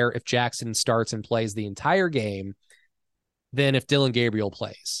much higher if Jackson starts and plays the entire game than if Dylan Gabriel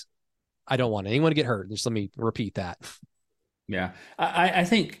plays. I don't want anyone to get hurt. Just let me repeat that. Yeah. I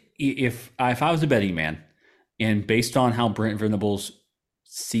think if I was a betting man, and based on how Brent Venables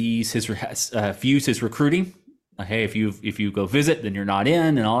views his recruiting, hey, if you go visit, then you're not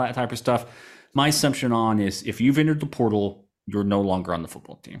in, and all that type of stuff. My assumption is if you've entered the portal, you're no longer on the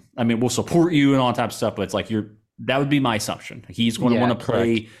football team. I mean, we'll support you and all that type of stuff, but it's like that would be my assumption. He's going to want to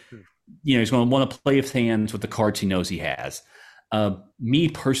play, he's going to want to play with hands with the cards he knows he has. Me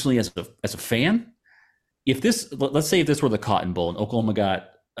personally, as a fan, let's say if this were the Cotton Bowl and Oklahoma got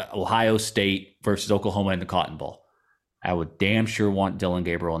Ohio State versus Oklahoma in the Cotton Bowl, I would damn sure want Dylan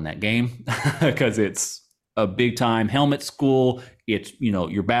Gabriel in that game because it's a big time helmet school. It's,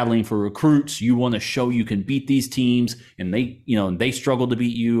 you're battling for recruits. You want to show you can beat these teams, and they struggle to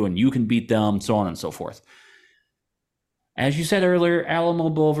beat you, and you can beat them, so on and so forth. As you said earlier, Alamo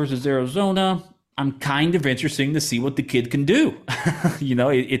Bowl versus Arizona, I'm kind of interested to see what the kid can do.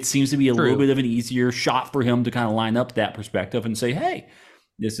 It seems to be a little bit of an easier shot for him to kind of line up that perspective and say, hey,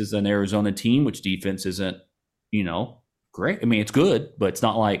 this is an Arizona team, which defense isn't, great. I mean, it's good, but it's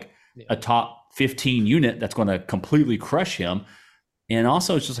not like a top 15 unit that's going to completely crush him. And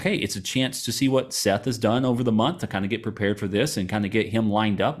also, it's just like, hey, it's a chance to see what Seth has done over the month to kind of get prepared for this and kind of get him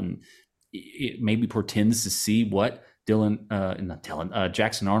lined up. And it maybe portends to see what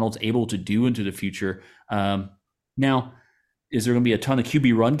Jackson Arnold's able to do into the future. Now, is there going to be a ton of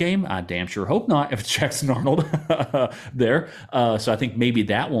QB run game? I damn sure hope not if it's Jackson Arnold there. So I think maybe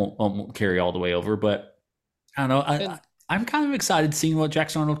that won't carry all the way over. But I don't know. I'm kind of excited seeing what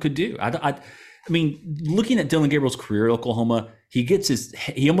Jackson Arnold could do. I mean, looking at Dylan Gabriel's career at Oklahoma, he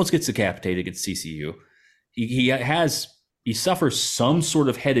almost gets decapitated against CCU. He suffers some sort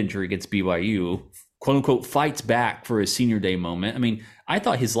of head injury against BYU, quote unquote, fights back for his senior day moment. I mean, I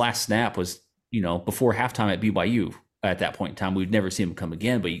thought his last snap was, before halftime at BYU. At that point in time, we'd never see him come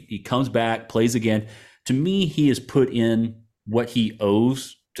again, but he comes back, plays again. To me, he has put in what he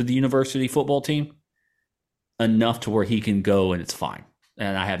owes to the university football team enough to where he can go and it's fine.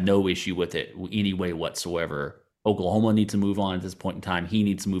 And I have no issue with it any way whatsoever. Oklahoma needs to move on at this point in time. He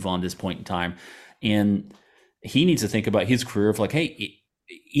needs to move on at this point in time. And he needs to think about his career of like, hey,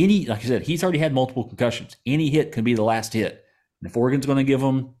 like I said, he's already had multiple concussions. Any hit can be the last hit. And if Oregon's going to give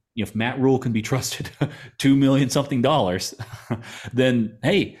him, if Matt Rule can be trusted $2 million something, then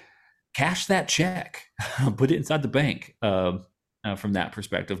hey, cash that check, put it inside the bank from that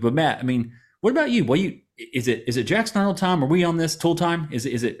perspective. But Matt, I mean, what about you? Is it Jackson Arnold time? Are we on this Tool time?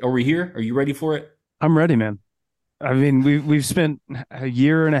 Are we here? Are you ready for it? I'm ready, man. I mean, we've spent a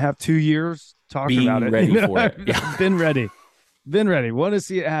year and a half, 2 years talking about it. Ready for it. Yeah. Been ready. Want to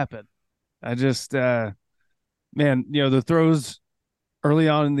see it happen. I just, man, the throws early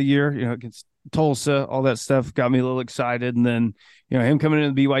on in the year, against Tulsa, all that stuff got me a little excited. And then, him coming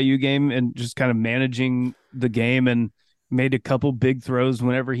into the BYU game and just kind of managing the game and made a couple big throws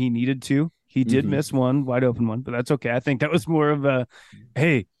whenever he needed to. He did miss one, wide open one, but that's okay. I think that was more of a,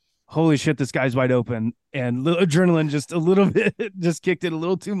 hey, holy shit, this guy's wide open. And adrenaline just a little bit, just kicked it a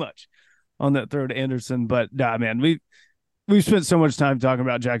little too much on that throw to Anderson. But nah, man, we've spent so much time talking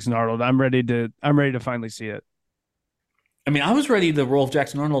about Jackson Arnold. I'm ready to finally see it. I mean, I was ready to roll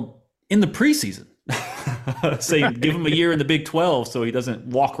Jackson Arnold in the preseason. Say, give him a year in the Big 12 so he doesn't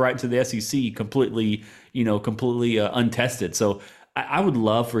walk right to the SEC completely untested. So I would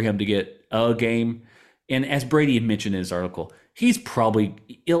love for him to get a game. And as Brady had mentioned in his article, he's probably,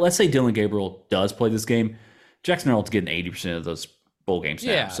 let's say Dylan Gabriel does play this game, Jackson Arnold's getting 80% of those bowl game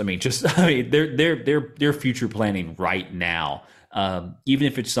snaps. Yeah. They're future planning right now. Even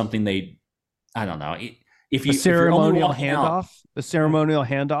if it's something I don't know. The ceremonial handoff,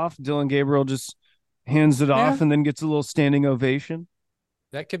 Dylan Gabriel just hands it off and then gets a little standing ovation.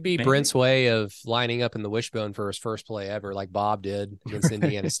 That could be Brent's way of lining up in the wishbone for his first play ever, like Bob did against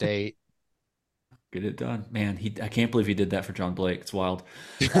Indiana State. Get it done, man. I can't believe he did that for John Blake. It's wild.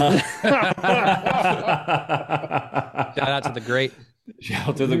 Shout out to the great. Shout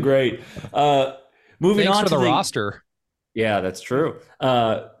out to the great. Moving Thanks on for to the roster. Yeah, that's true.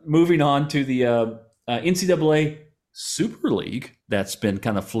 Moving on to the NCAA Super League that's been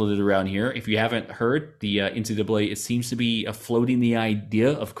kind of floated around here. If you haven't heard, the NCAA, it seems to be floating the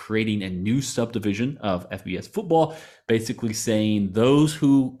idea of creating a new subdivision of FBS football, basically saying those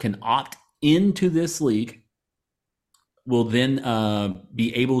who can opt into this league will then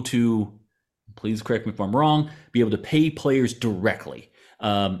be able to, please correct me if I'm wrong, be able to pay players directly.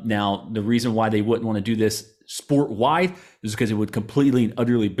 Now, the reason why they wouldn't want to do this sport-wide is because it would completely and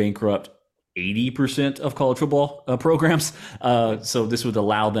utterly bankrupt 80% of college football programs. So this would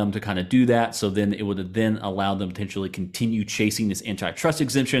allow them to kind of do that. So then it would then allow them to potentially continue chasing this antitrust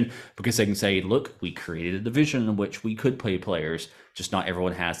exemption because they can say, look, we created a division in which we could pay players, just not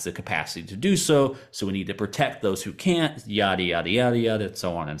everyone has the capacity to do so. So we need to protect those who can't, yada, yada, yada, yada,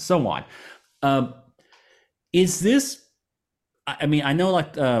 so on and so on. Is this, I mean, I know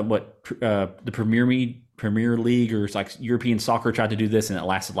like the Premier League or like European soccer tried to do this and it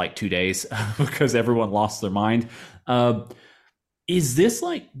lasted like 2 days because everyone lost their mind. Is this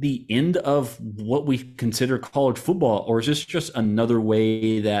like the end of what we consider college football, or is this just another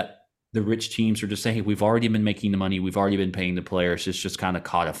way that the rich teams are just saying, hey, we've already been making the money, we've already been paying the players, this just kind of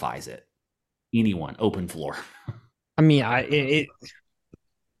codifies it? Anyone, open floor. I mean,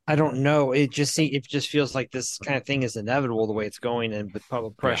 I don't know. It just feels like this kind of thing is inevitable the way it's going, and with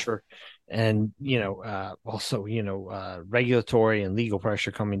public pressure and, also, regulatory and legal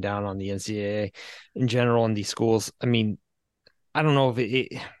pressure coming down on the NCAA in general and these schools. I mean, I don't know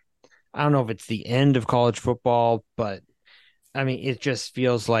if it's the end of college football, but I mean, it just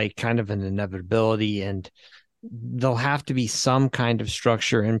feels like kind of an inevitability, and there'll have to be some kind of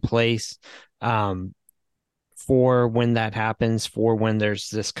structure in place for when that happens, for when there's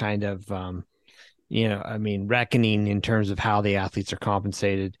this kind of, reckoning in terms of how the athletes are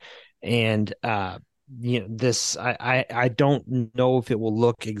compensated. And, this, I don't know if it will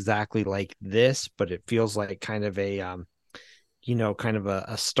look exactly like this, but it feels like kind of a,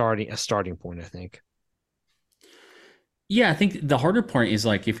 a starting point, I think. Yeah, I think the harder part is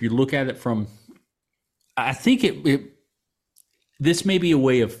like if you look at it from, I think this may be a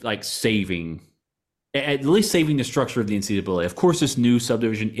way of like saving, at least saving the structure of the NCAA. Of course, this new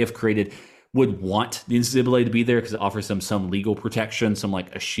subdivision, if created, would want the NCAA to be there because it offers them some legal protection, some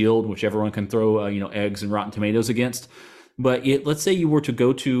like a shield, which everyone can throw, eggs and rotten tomatoes against. But let's say you were to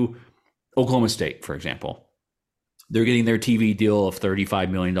go to Oklahoma State, for example. They're getting their TV deal of $35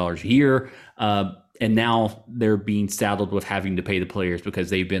 million a year. And now they're being saddled with having to pay the players because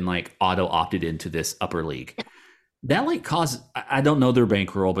they've been like auto opted into this upper league. That like causes, I don't know their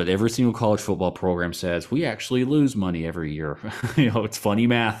bankroll, but every single college football program says we actually lose money every year. It's funny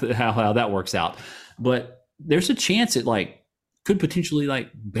math how that works out. But there's a chance it like could potentially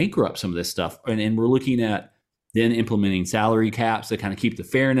like bankrupt some of this stuff. And we're looking at then implementing salary caps to kind of keep the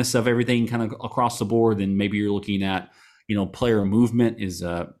fairness of everything kind of across the board. Then maybe you're looking at, player movement is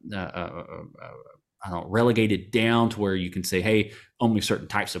relegated down to where you can say, hey, only certain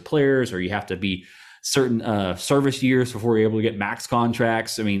types of players, or you have to be certain service years before you're able to get max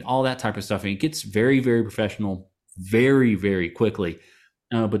contracts. I mean, all that type of stuff. I mean, it gets very, very professional very, very quickly.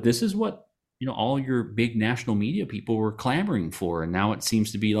 But this is what, all your big national media people were clamoring for. And now it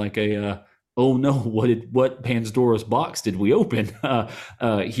seems to be like oh no, what Pandora's box did we open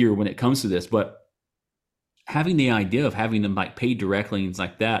here when it comes to this? But having the idea of having them like paid directly and things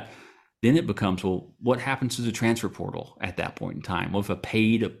like that, then it becomes, well, what happens to the transfer portal at that point in time? What if a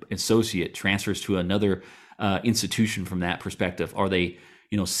paid associate transfers to another institution from that perspective? Are they,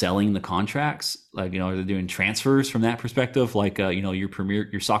 selling the contracts? Like, are they doing transfers from that perspective? Like,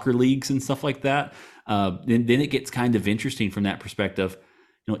 your soccer leagues and stuff like that. Then it gets kind of interesting from that perspective.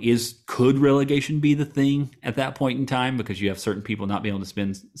 Could relegation be the thing at that point in time? Because you have certain people not being able to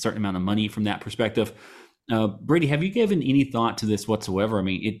spend a certain amount of money from that perspective. Brady, have you given any thought to this whatsoever? I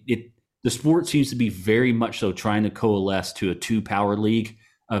mean, the sport seems to be very much so trying to coalesce to a two-power league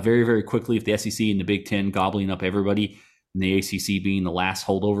very, very quickly. If the SEC and the Big Ten gobbling up everybody, and the ACC being the last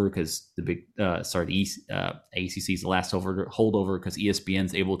holdover because the ACC is the last holdover because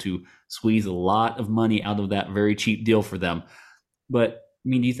ESPN's able to squeeze a lot of money out of that very cheap deal for them. But I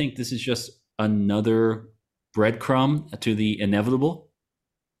mean, do you think this is just another breadcrumb to the inevitable?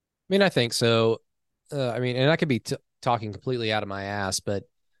 I mean, I think so. And I could be talking completely out of my ass, but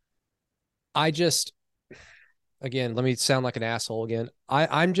again, let me sound like an asshole again.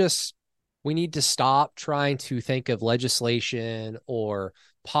 We need to stop trying to think of legislation or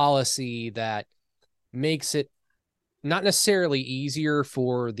policy that makes it not necessarily easier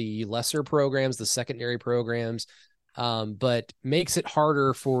for the lesser programs, the secondary programs, but makes it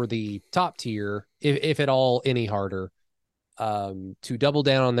harder for the top tier, if at all any harder, to double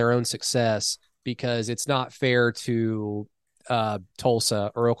down on their own success, because it's not fair to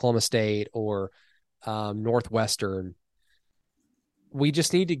Tulsa or Oklahoma State or Northwestern. We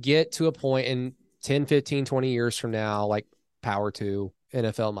just need to get to a point in 10, 15, 20 years from now, like Power 2,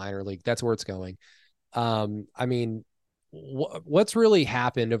 NFL minor league. That's where it's going. I mean, what's really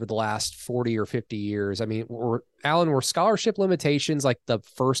happened over the last 40 or 50 years? I mean, were scholarship limitations like the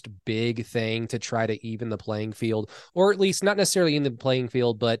first big thing to try to even the playing field, or at least not necessarily in the playing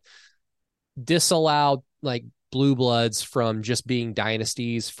field, but disallowed like blue bloods from just being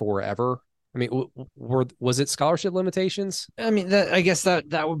dynasties forever? I mean, was it scholarship limitations? I mean, I guess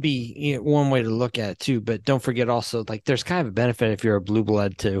that would be one way to look at it too. But don't forget also, like, there's kind of a benefit if you're a blue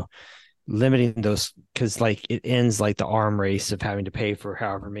blood to limiting those, because like it ends like the arm race of having to pay for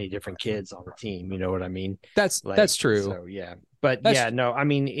however many different kids on the team. You know what I mean? That's true. So yeah, but I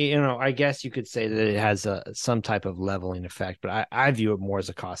mean, I guess you could say that it has some type of leveling effect, but I view it more as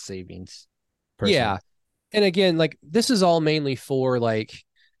a cost savings. Personally. Yeah, and again, like this is all mainly for like.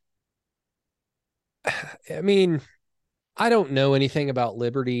 I mean, I don't know anything about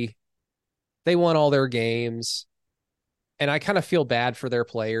Liberty. They won all their games, and I kind of feel bad for their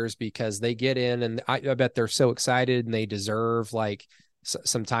players because they get in, and I bet they're so excited and they deserve like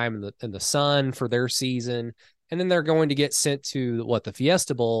some time in the sun for their season, and then they're going to get sent to the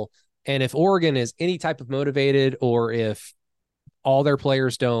Fiesta Bowl. And if Oregon is any type of motivated, or if all their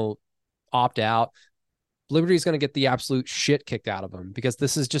players don't opt out, Liberty's going to get the absolute shit kicked out of them, because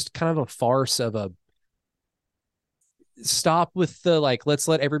this is just kind of a farce of a. Stop with the like, let's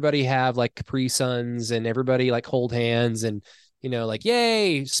let everybody have like Capri Suns and everybody like hold hands and like,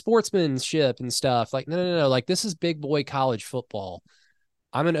 yay, sportsmanship and stuff. Like, no. Like, this is big boy college football.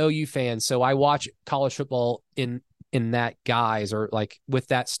 I'm an OU fan, so I watch college football in that guise, or like with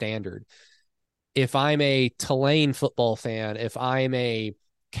that standard. If I'm a Tulane football fan, if I'm a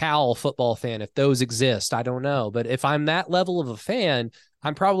Cal football fan, if those exist, I don't know. But if I'm that level of a fan,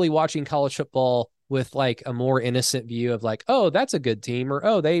 I'm probably watching college football with like a more innocent view of like, oh, that's a good team, or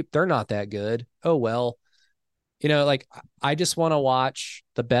oh, they're not that good. Oh, well, like I just want to watch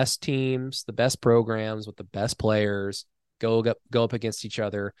the best teams, the best programs with the best players go up against each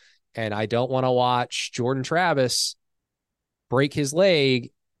other. And I don't want to watch Jordan Travis break his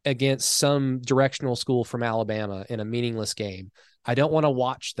leg against some directional school from Alabama in a meaningless game. I don't want to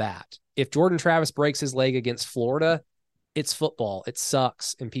watch that. If Jordan Travis breaks his leg against Florida, it's football. It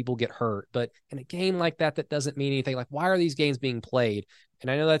sucks and people get hurt. But in a game like that doesn't mean anything. Like, why are these games being played?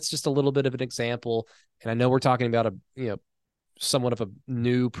 And I know that's just a little bit of an example. And I know we're talking about somewhat of a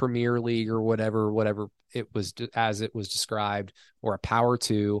new Premier League or whatever it was, as it was described, or a Power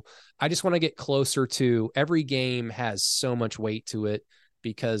 2. I just want to get closer to every game has so much weight to it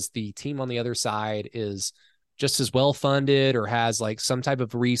because the team on the other side is just as well funded or has like some type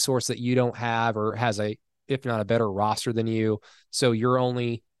of resource that you don't have, or has if not a better roster than you. So your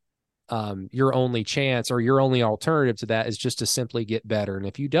only chance or your only alternative to that is just to simply get better. And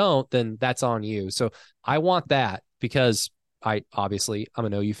if you don't, then that's on you. So I want that because I'm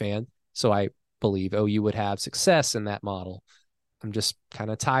an OU fan. So I believe OU would have success in that model. I'm just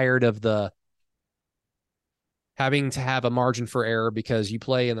kind of tired of the having to have a margin for error because you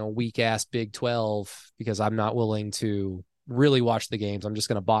play in a weak ass Big 12, because I'm not willing to really watch the games. I'm just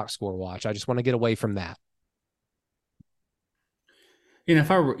going to box score watch. I just want to get away from that. If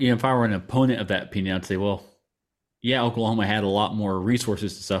I were an opponent of that opinion, I'd say, well, yeah, Oklahoma had a lot more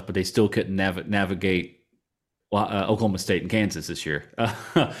resources and stuff, but they still couldn't navigate Oklahoma State and Kansas this year.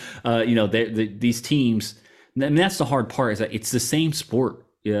 These teams, and that's the hard part, is that it's the same sport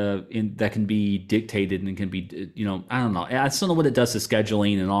that can be dictated and can be, I don't know. I still don't know what it does to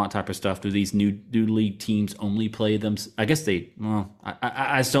scheduling and all that type of stuff. Do these new league teams only play them? I guess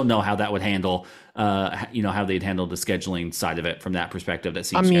I just don't know how that would handle, how they'd handle the scheduling side of it from that perspective. That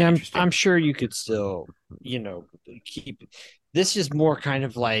seems interesting. I'm sure you could still, keep this is more kind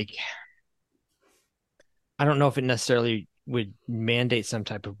of like, I don't know if it necessarily would mandate some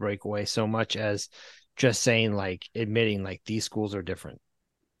type of breakaway so much as just saying, like, admitting like these schools are different.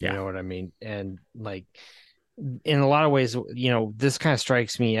 You know what I mean? And like, in a lot of ways, this kind of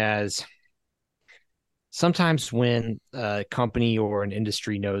strikes me as sometimes when a company or an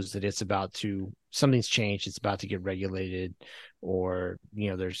industry knows that something's changed, it's about to get regulated, or,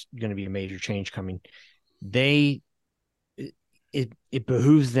 there's going to be a major change coming, it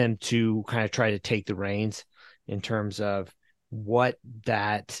behooves them to kind of try to take the reins in terms of what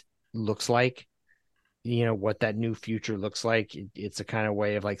that looks like. What that new future looks like. It's a kind of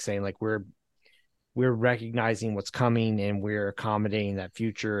way of like saying, like, we're recognizing what's coming and we're accommodating that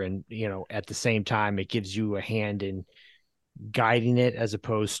future. And, at the same time, it gives you a hand in guiding it, as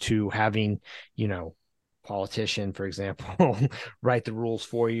opposed to having, politician, for example, write the rules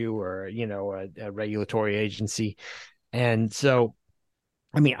for you, or, a regulatory agency. And so,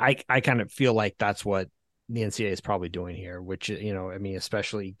 I mean, I kind of feel like that's what the NCAA is probably doing here, which,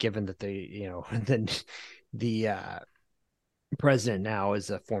 especially given that the president now is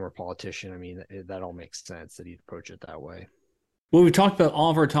a former politician. I mean, that all makes sense that he'd approach it that way. Well, we talked about all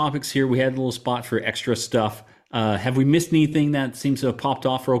of our topics here. We had a little spot for extra stuff. Have we missed anything that seems to have popped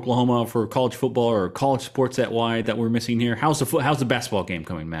off for Oklahoma, for college football or college sports that we're missing here? How's the basketball game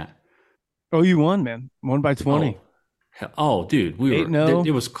coming, Matt? Oh, you won, man. Won by 20. Oh, dude,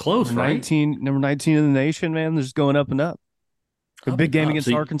 it was close, right? Number 19 in the nation, man. They're just going up and up. A big game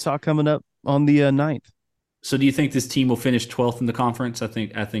against Arkansas coming up on the 9th. So, do you think this team will finish 12th in the conference? I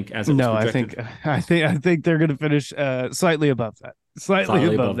think as it was projected. I think they're going to finish slightly above that.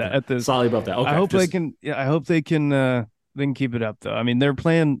 Slightly above that. Slightly above that. Okay. I hope they can. Yeah, I hope they can keep it up though. I mean, they're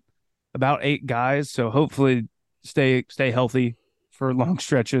playing about 8 guys, so hopefully stay healthy for long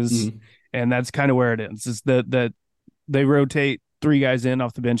stretches, and that's kind of where it is. Is that they rotate 3 guys in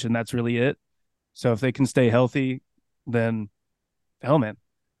off the bench, and that's really it. So if they can stay healthy, then hell, man,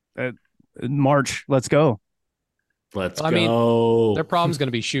 March, let's go. Let's go. I mean, their problem's going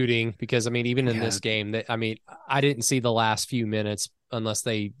to be shooting, because, I mean, even in this game, I didn't see the last few minutes unless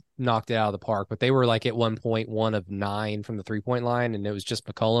they knocked it out of the park, but they were like at one point 1 of 9 from the 3-point line, and it was just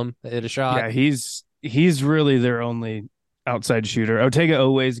McCollum that hit a shot. Yeah, he's really their only outside shooter. Otega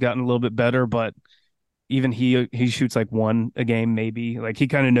Oweh's gotten a little bit better, but even he shoots like 1 a game, maybe. Like, he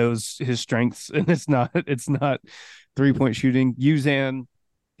kind of knows his strengths, and it's not 3-point shooting. Uzan,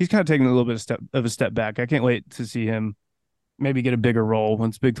 he's kind of taking a little bit of a step back. I can't wait to see him maybe get a bigger role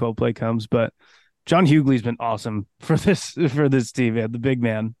once Big 12 play comes. But John Hughley's been awesome for this team, man. The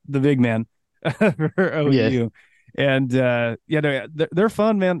big man for OU. Yeah. And they're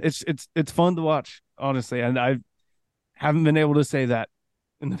fun, man. It's fun to watch, honestly. And I haven't been able to say that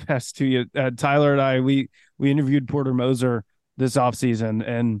in the past 2 years. Tyler and I, we interviewed Porter Moser this offseason,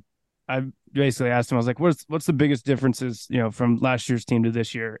 and I basically asked him, I was like, what's the biggest differences, from last year's team to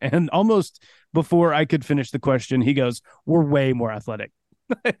this year? And almost before I could finish the question, he goes, we're way more athletic.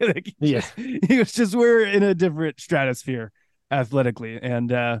 He was just, we're in a different stratosphere athletically.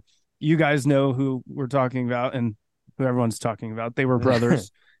 And you guys know who we're talking about and who everyone's talking about. They were brothers,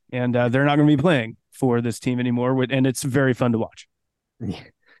 and they're not going to be playing for this team anymore. And it's very fun to watch.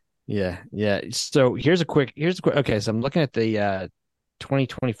 Yeah. So here's a quick. Okay, so I'm looking at the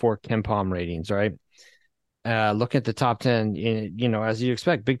 2024 KenPom ratings, right? Looking at the top 10, as you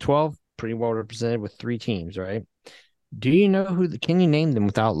expect, Big 12 pretty well represented with 3 teams, right? Do you know can you name them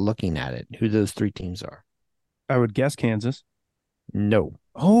without looking at it, who those 3 teams are? I would guess Kansas. No.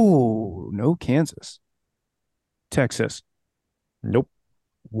 Oh, no Kansas. Texas. Nope.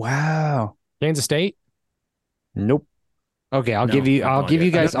 Wow. Kansas State. Nope. Okay, I'll give you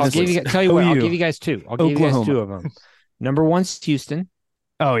guys 2. I'll give you guys 2 of them. Number 1's Houston.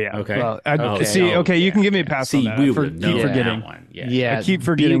 Oh yeah. Okay. Well, you can give me a pass on that. We would know forgetting. That one. Yeah. I keep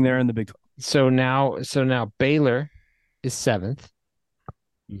forgetting they're in the Big 12. So now Baylor is 7th.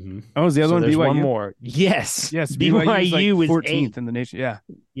 Mm-hmm. Oh, is the other one there's BYU? One more. Yes. BYU is 14th in the nation. Yeah.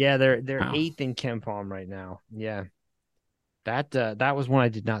 Yeah, they're 8th in KenPom right now. Yeah. That was one I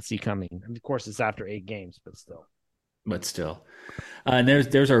did not see coming. Of course, it's after 8 games, but still. And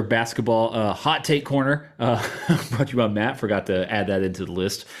there's our basketball hot take corner brought to you by Matt. Forgot to add that into the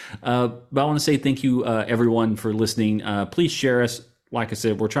list. But I want to say thank you, everyone, for listening. Please share us. Like I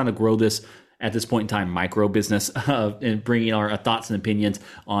said, we're trying to grow this at this point in time micro business and bringing our thoughts and opinions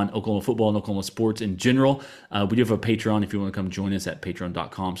on Oklahoma football and Oklahoma sports in general. We do have a Patreon if you want to come join us at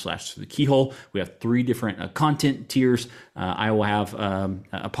patreon.com/thekeyhole. We have 3 different content tiers. I will have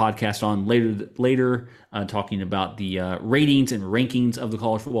a podcast on later talking about the ratings and rankings of the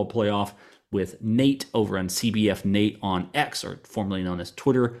college football playoff with Nate over on CBF Nate on X, or formerly known as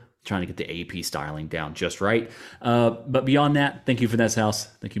Twitter, trying to get the AP styling down just right. But beyond that, thank you, Vanessa House.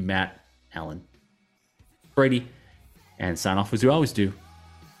 Thank you, Matt, Alan, Brady, and sign off as we always do.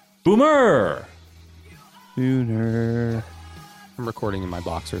 Boomer! I'm recording in my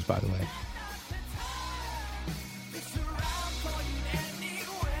boxers, by the way.